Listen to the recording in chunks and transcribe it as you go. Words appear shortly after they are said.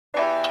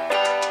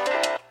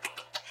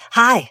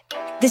Hi,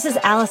 this is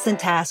Allison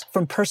Task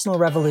from Personal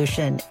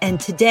Revolution, and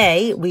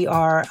today we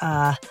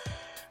are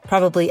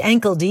probably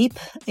ankle deep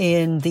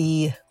in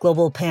the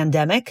global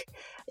pandemic.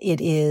 It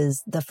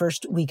is the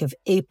first week of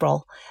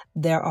April.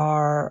 There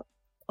are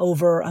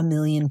over 1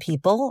 million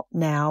people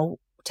now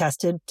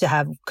tested to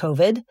have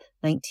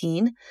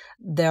COVID-19.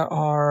 There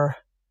are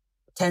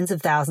tens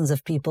of thousands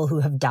of people who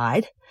have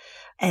died.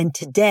 And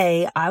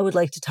today I would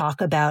like to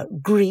talk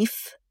about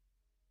grief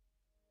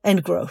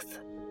and growth.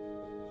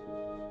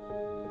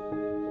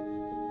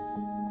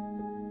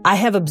 I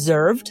have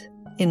observed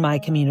in my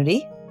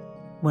community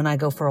when I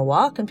go for a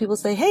walk and people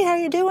say, "Hey, how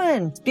you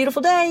doing? It's a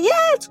beautiful day."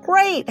 "Yeah, it's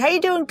great. How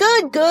you doing?"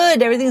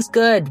 Good. Everything's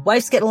good.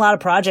 Wife's getting a lot of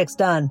projects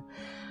done.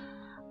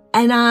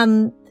 And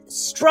I'm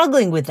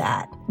struggling with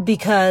that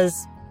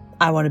because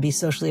I want to be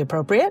socially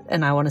appropriate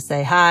and I want to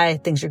say, "Hi,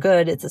 things are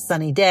good. It's a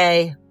sunny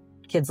day.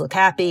 Kids look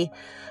happy."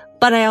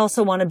 But I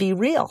also want to be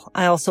real.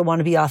 I also want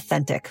to be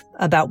authentic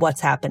about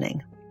what's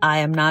happening. I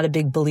am not a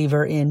big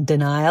believer in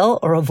denial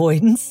or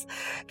avoidance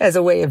as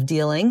a way of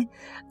dealing.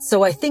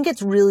 So I think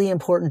it's really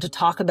important to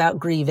talk about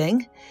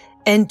grieving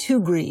and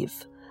to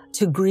grieve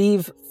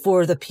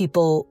for the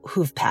people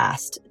who've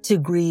passed, to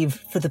grieve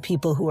for the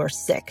people who are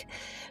sick,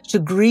 to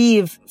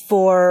grieve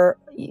for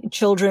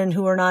children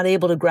who are not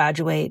able to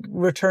graduate,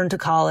 return to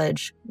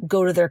college,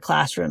 go to their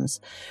classrooms,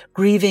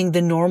 grieving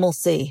the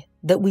normalcy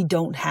that we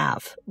don't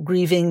have,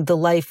 grieving the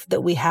life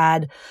that we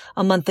had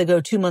a month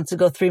ago, 2 months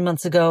ago, 3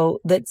 months ago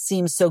that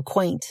seems so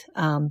quaint.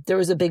 There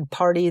was a big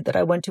party that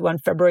I went to on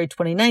February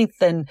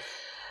 29th and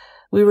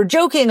we were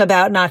joking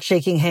about not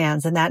shaking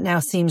hands, and that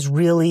now seems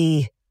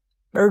really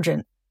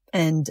urgent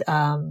and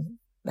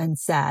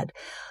sad.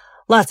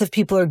 Lots of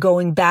people are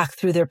going back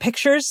through their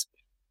pictures,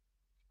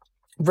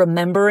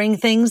 remembering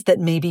things that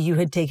maybe you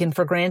had taken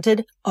for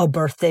granted, a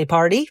birthday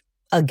party,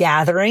 a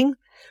gathering,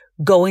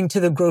 going to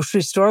the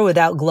grocery store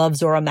without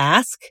gloves or a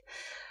mask.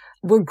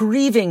 We're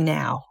grieving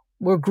now.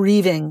 We're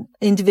grieving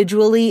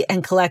individually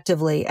and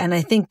collectively. And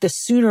I think the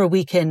sooner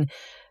we can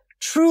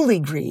truly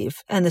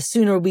grieve and the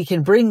sooner we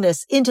can bring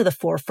this into the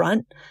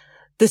forefront,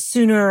 the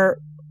sooner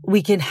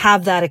we can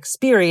have that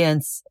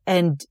experience.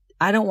 And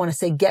I don't want to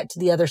say get to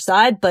the other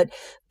side, but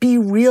be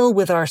real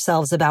with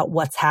ourselves about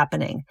what's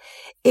happening.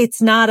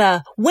 It's not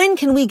a, when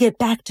can we get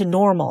back to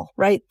normal,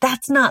 right?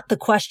 That's not the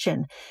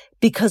question,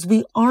 because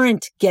we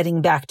aren't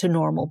getting back to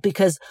normal,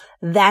 because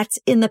that's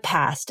in the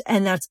past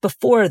and that's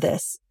before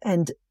this.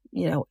 And,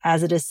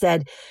 as it is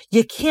said,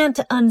 you can't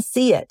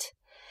unsee it.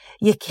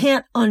 You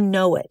can't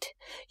unknow it.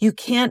 You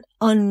can't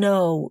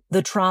unknow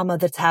the trauma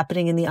that's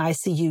happening in the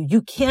ICU.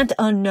 You can't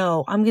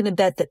unknow. I'm going to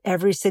bet that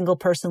every single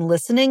person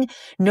listening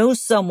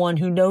knows someone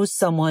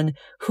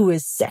who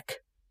is sick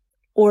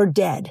or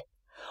dead,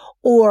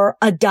 or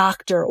a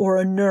doctor or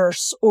a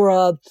nurse or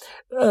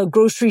a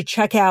grocery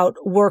checkout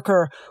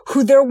worker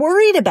who they're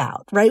worried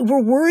about, right?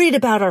 We're worried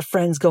about our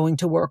friends going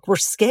to work. We're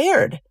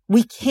scared.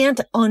 We can't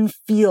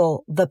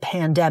unfeel the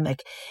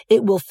pandemic.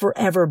 It will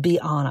forever be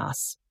on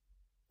us.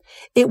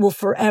 It will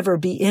forever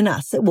be in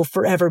us. It will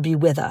forever be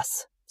with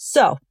us.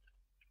 So,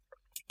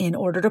 in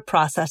order to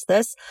process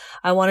this,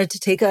 I wanted to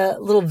take a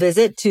little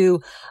visit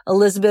to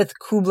Elisabeth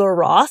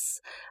Kübler-Ross,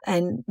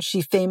 and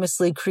she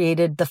famously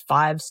created the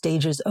 5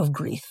 stages of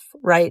grief,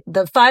 right?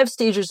 The 5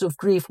 stages of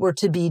grief were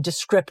to be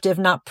descriptive,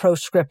 not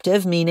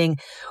proscriptive, meaning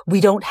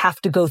we don't have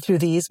to go through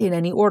these in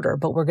any order,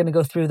 but we're going to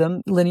go through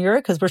them linear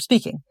because we're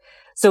speaking.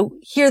 So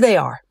here they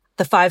are,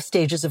 the 5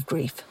 stages of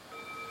grief.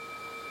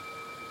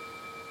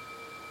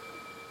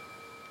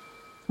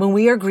 When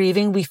we are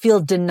grieving, we feel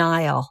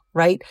denial,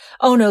 right?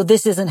 Oh no,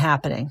 this isn't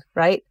happening,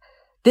 right?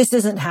 This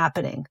isn't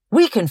happening.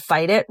 We can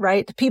fight it,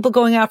 right? People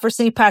going out for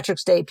St.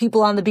 Patrick's Day,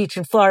 people on the beach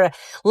in Florida.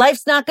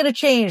 Life's not going to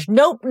change.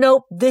 Nope.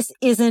 This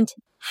isn't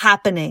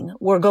happening.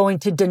 We're going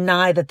to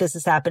deny that this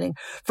is happening.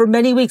 For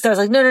many weeks, I was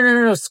like,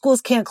 no.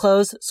 Schools can't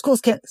close.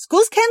 Schools can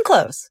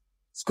close.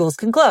 Schools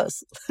can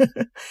close.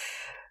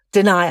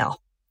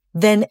 Denial.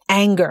 Then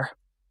anger.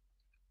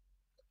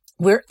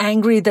 We're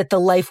angry that the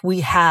life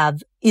we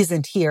have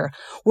isn't here.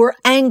 We're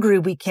angry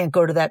we can't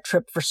go to that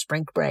trip for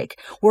spring break.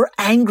 We're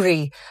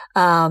angry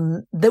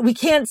that we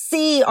can't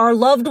see our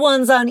loved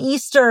ones on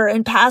Easter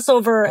and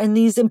Passover and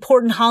these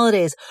important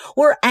holidays.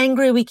 We're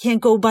angry we can't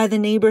go by the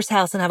neighbor's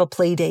house and have a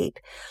play date.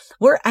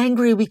 We're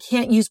angry we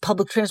can't use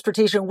public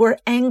transportation. We're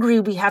angry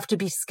we have to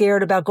be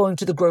scared about going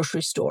to the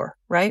grocery store,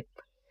 right?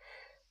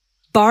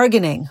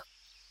 Bargaining.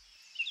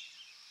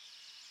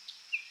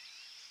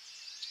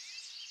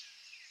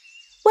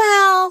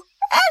 Well,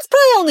 it's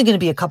probably only going to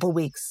be a couple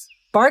weeks.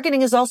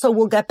 Bargaining is also,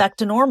 we'll get back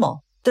to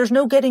normal. There's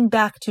no getting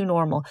back to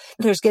normal.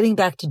 There's getting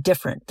back to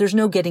different. There's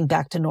no getting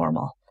back to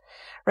normal,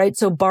 right?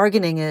 So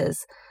bargaining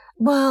is,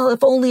 well,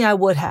 if only I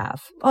would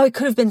have. Oh, it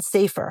could have been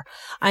safer.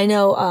 I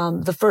know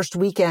the first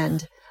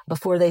weekend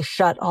before they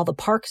shut all the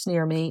parks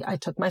near me, I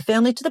took my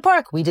family to the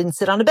park. We didn't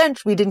sit on a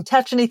bench. We didn't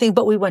touch anything,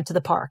 but we went to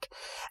the park.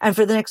 And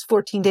for the next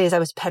 14 days, I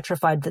was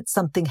petrified that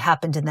something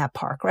happened in that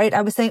park, right?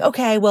 I was saying,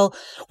 okay, well,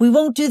 we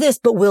won't do this,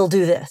 but we'll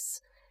do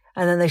this.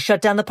 And then they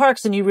shut down the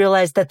parks and you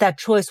realize that that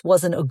choice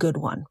wasn't a good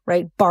one,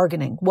 right?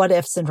 Bargaining, what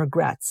ifs and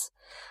regrets.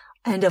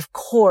 And of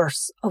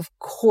course,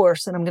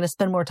 and I'm going to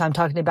spend more time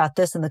talking about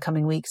this in the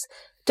coming weeks,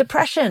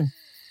 depression.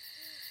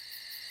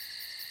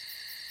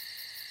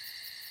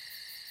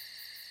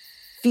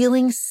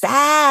 Feeling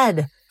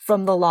sad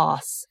from the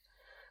loss.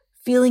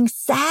 Feeling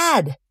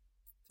sad.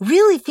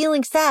 Really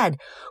feeling sad.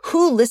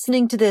 Who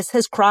listening to this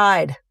has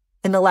cried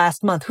in the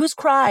last month? Who's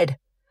cried?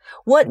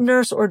 What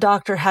nurse or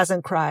doctor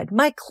hasn't cried?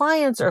 My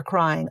clients are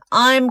crying.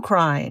 I'm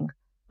crying.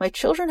 My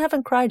children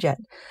haven't cried yet.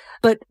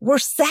 But we're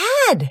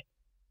sad.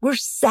 We're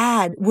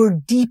sad. We're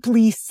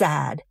deeply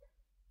sad.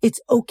 It's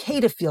okay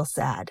to feel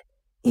sad.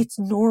 It's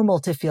normal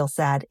to feel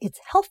sad. It's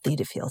healthy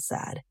to feel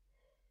sad.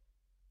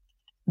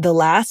 The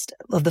last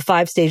of the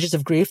 5 stages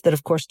of grief that,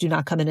 of course, do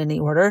not come in any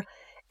order,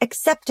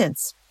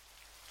 acceptance.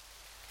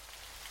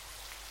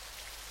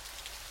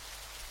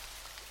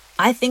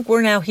 I think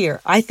we're now here.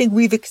 I think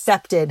we've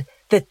accepted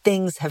that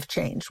things have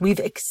changed. We've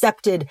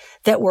accepted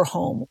that we're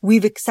home.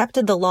 We've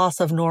accepted the loss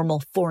of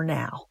normal for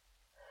now.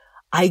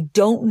 I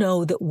don't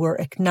know that we're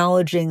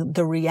acknowledging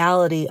the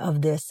reality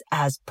of this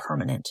as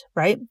permanent,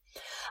 right?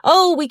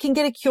 Oh, we can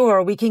get a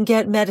cure. We can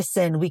get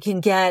medicine. We can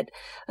get,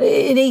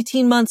 in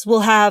 18 months, we'll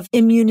have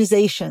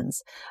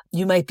immunizations.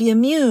 You might be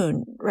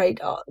immune, right?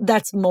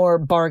 That's more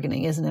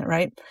bargaining, isn't it,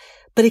 right?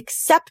 But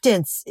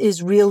acceptance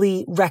is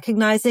really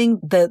recognizing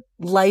that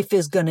life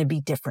is going to be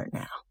different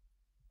now.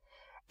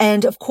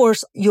 And of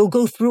course, you'll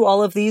go through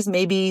all of these.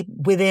 Maybe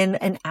within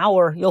an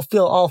hour, you'll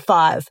feel all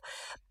 5.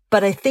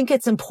 But I think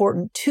it's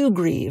important to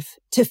grieve,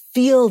 to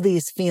feel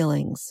these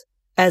feelings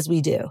as we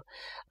do.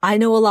 I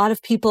know a lot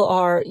of people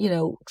are,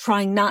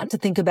 trying not to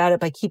think about it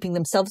by keeping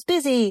themselves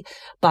busy,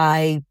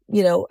 by,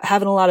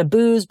 having a lot of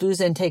booze.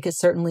 Booze intake is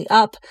certainly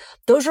up.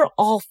 Those are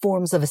all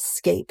forms of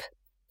escape.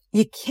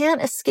 You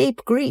can't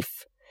escape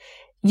grief.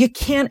 You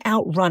can't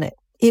outrun it.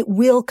 It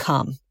will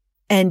come.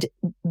 And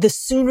the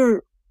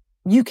sooner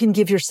you can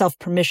give yourself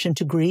permission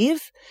to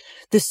grieve,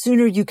 the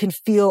sooner you can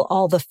feel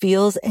all the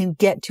feels and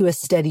get to a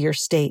steadier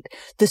state,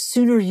 the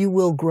sooner you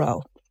will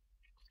grow.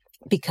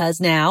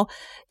 Because now,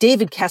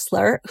 David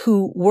Kessler,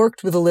 who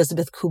worked with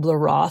Elizabeth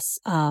Kubler-Ross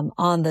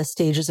on the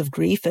stages of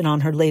grief and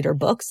on her later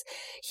books,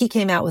 he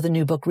came out with a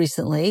new book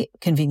recently,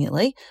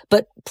 conveniently.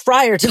 But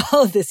prior to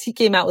all of this, he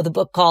came out with a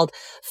book called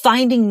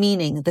Finding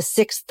Meaning, the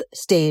 6th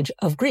Stage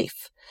of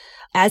Grief.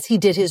 As he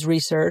did his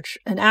research,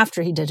 and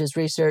after he did his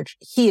research,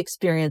 he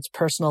experienced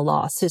personal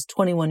loss. His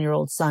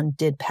 21-year-old son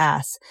did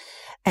pass.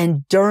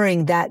 And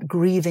during that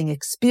grieving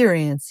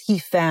experience, he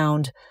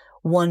found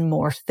one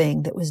more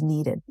thing that was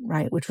needed,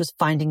 right? Which was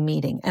finding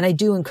meaning. And I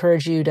do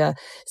encourage you to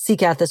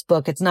seek out this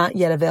book. It's not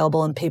yet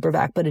available in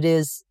paperback, but it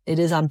is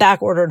on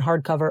back order and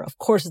hardcover. Of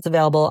course, it's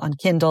available on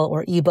Kindle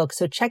or ebook.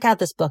 So check out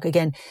this book.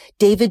 Again,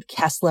 David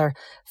Kessler,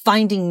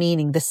 Finding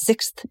Meaning, the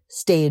 6th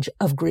Stage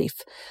of Grief.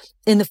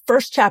 In the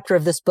first chapter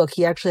of this book,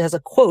 he actually has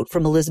a quote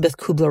from Elizabeth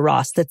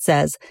Kubler-Ross that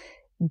says,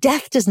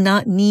 "Death does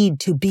not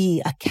need to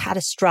be a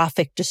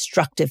catastrophic,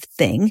 destructive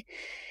thing.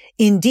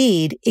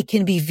 Indeed, it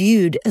can be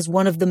viewed as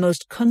one of the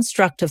most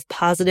constructive,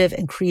 positive,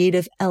 and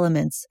creative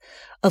elements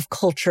of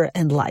culture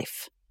and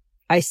life."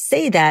 I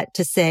say that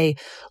to say,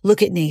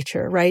 look at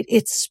nature, right?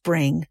 It's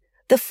spring.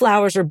 The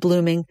flowers are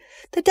blooming.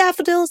 The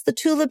daffodils, the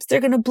tulips, they're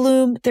going to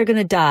bloom. They're going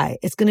to die.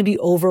 It's going to be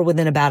over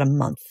within about a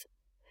month.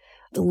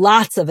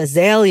 Lots of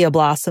azalea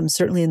blossoms,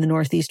 certainly in the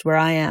Northeast where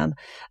I am.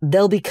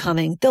 They'll be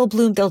coming. They'll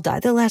bloom. They'll die.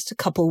 They'll last a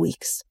couple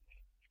weeks.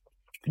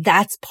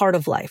 That's part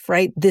of life,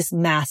 right? This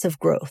massive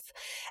growth.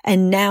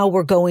 And now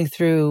we're going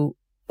through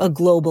a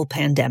global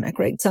pandemic,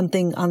 right?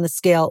 Something on the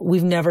scale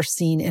we've never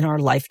seen in our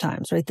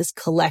lifetimes, right? This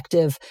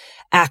collective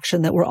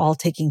action that we're all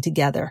taking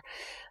together.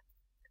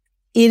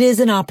 It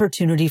is an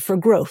opportunity for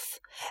growth.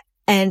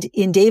 And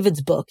in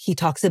David's book, he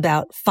talks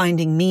about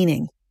finding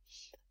meaning,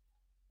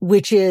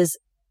 which is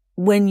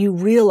when you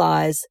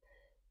realize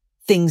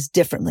things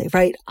differently,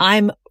 right?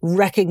 I'm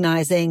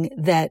recognizing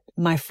that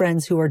my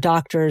friends who are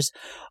doctors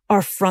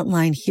are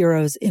frontline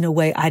heroes in a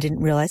way I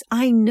didn't realize.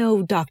 I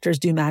know doctors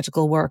do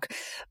magical work,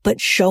 but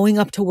showing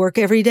up to work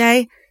every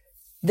day,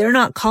 they're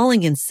not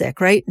calling in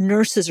sick, right?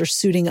 Nurses are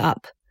suiting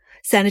up.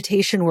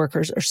 Sanitation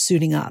workers are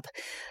suiting up.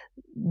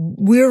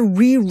 We're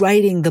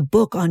rewriting the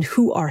book on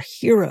who are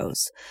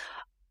heroes.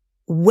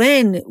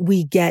 When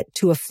we get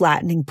to a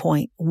flattening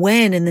point,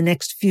 when in the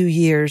next few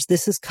years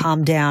this has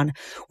calmed down,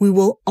 we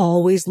will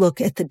always look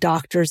at the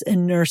doctors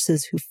and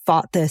nurses who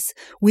fought this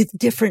with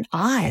different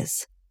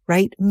eyes,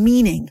 right?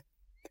 Meaning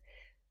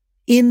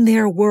in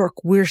their work,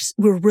 we're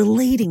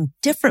relating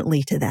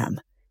differently to them.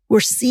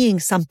 We're seeing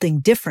something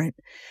different,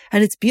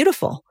 and it's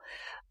beautiful.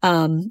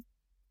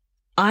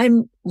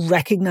 I'm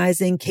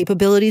recognizing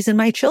capabilities in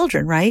my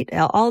children, right?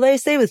 All they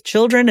say with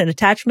children and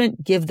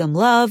attachment, give them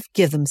love,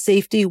 give them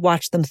safety,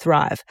 watch them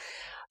thrive.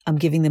 I'm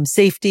giving them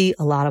safety,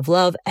 a lot of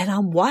love, and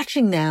I'm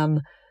watching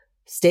them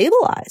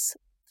stabilize.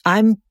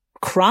 I'm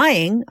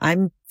crying,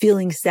 I'm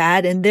feeling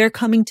sad, and they're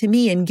coming to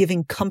me and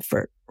giving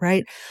comfort,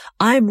 right?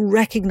 I'm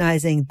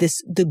recognizing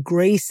the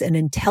grace and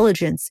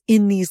intelligence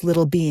in these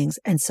little beings.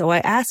 And so I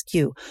ask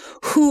you,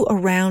 who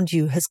around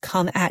you has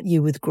come at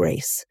you with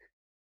grace?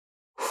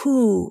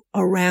 Who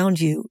around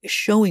you is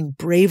showing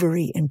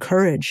bravery and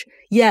courage?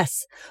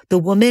 Yes, the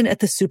woman at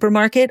the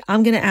supermarket,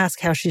 I'm going to ask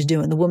how she's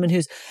doing. The woman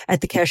who's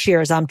at the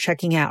cashier as I'm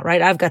checking out,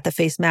 right? I've got the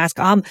face mask.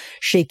 I'm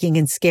shaking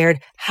and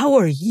scared. How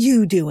are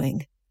you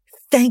doing?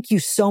 Thank you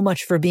so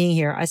much for being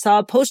here. I saw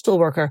a postal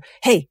worker.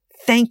 Hey,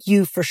 thank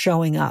you for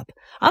showing up.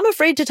 I'm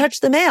afraid to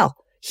touch the mail.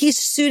 He's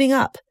suiting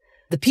up.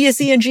 The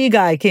PSE&G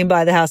guy came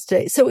by the house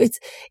today. So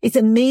it's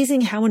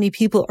amazing how many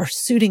people are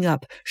suiting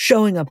up,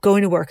 showing up,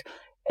 going to work.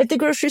 At the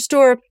grocery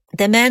store,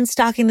 the men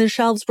stocking the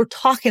shelves were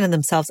talking to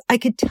themselves. I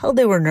could tell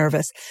they were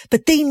nervous,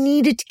 but they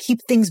needed to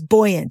keep things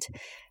buoyant.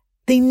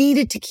 They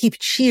needed to keep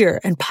cheer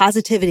and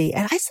positivity.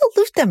 And I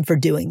salute them for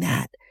doing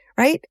that,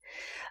 right?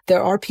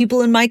 There are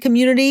people in my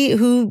community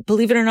who,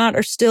 believe it or not,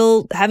 are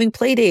still having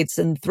play dates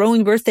and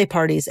throwing birthday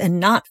parties and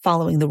not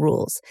following the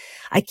rules.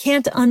 I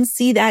can't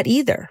unsee that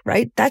either,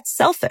 right? That's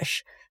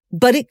selfish.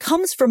 But it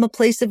comes from a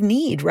place of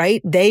need,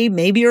 right? They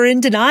maybe are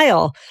in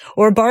denial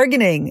or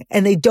bargaining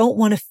and they don't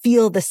want to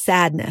feel the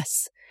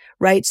sadness,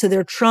 right? So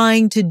they're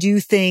trying to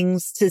do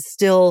things to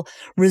still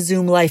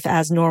resume life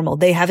as normal.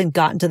 They haven't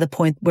gotten to the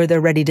point where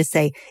they're ready to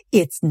say,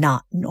 it's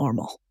not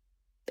normal.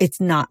 It's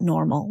not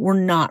normal. We're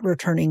not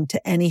returning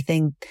to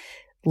anything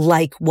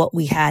like what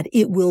we had.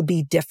 It will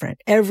be different.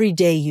 Every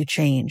day you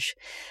change.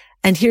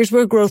 And here's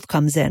where growth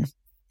comes in.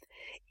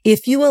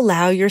 If you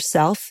allow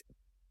yourself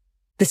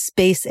the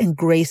space and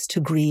grace to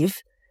grieve,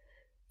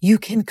 you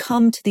can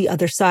come to the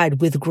other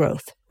side with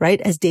growth, right?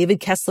 As David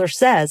Kessler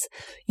says,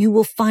 you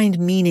will find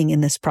meaning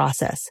in this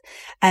process.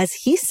 As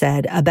he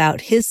said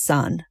about his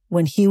son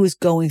when he was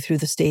going through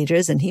the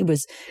stages and he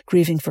was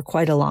grieving for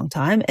quite a long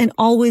time and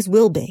always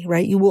will be,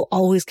 right? You will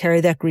always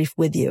carry that grief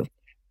with you.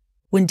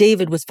 When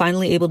David was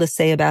finally able to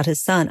say about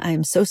his son, I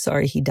am so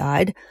sorry he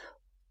died,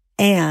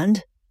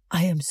 and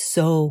I am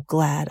so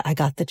glad I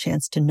got the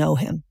chance to know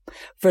him.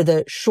 For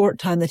the short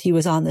time that he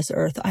was on this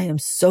earth, I am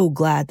so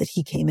glad that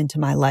he came into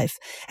my life.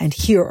 And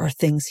here are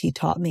things he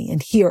taught me.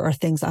 And here are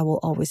things I will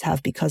always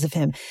have because of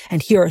him.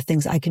 And here are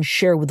things I can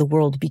share with the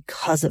world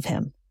because of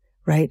him,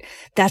 right?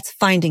 That's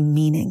finding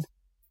meaning.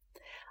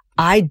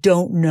 I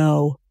don't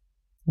know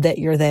that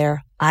you're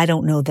there. I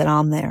don't know that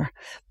I'm there.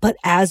 But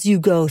as you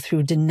go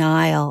through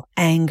denial,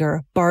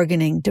 anger,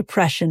 bargaining,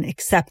 depression,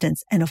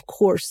 acceptance, and of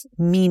course,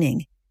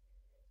 meaning,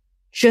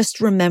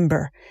 just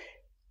remember,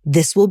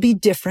 this will be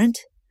different.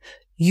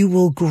 You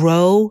will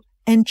grow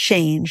and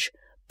change,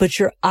 but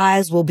your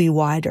eyes will be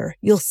wider.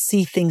 You'll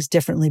see things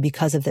differently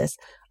because of this.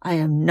 I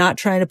am not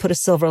trying to put a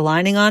silver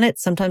lining on it.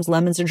 Sometimes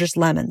lemons are just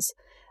lemons.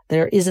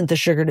 There isn't the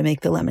sugar to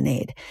make the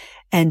lemonade.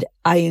 And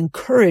I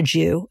encourage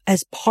you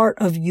as part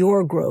of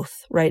your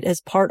growth, right?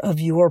 As part of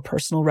your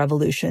personal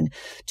revolution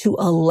to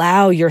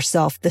allow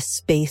yourself the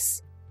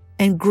space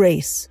and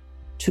grace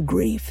to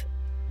grieve.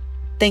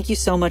 Thank you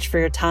so much for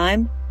your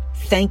time.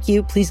 Thank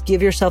you. Please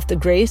give yourself the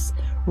grace.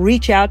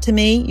 Reach out to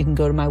me. You can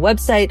go to my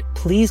website.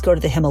 Please go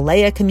to the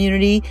Himalaya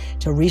community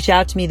to reach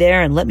out to me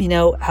there and let me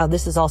know how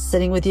this is all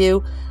sitting with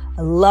you.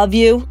 I love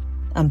you.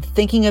 I'm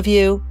thinking of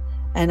you,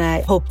 and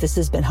I hope this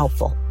has been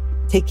helpful.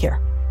 Take care.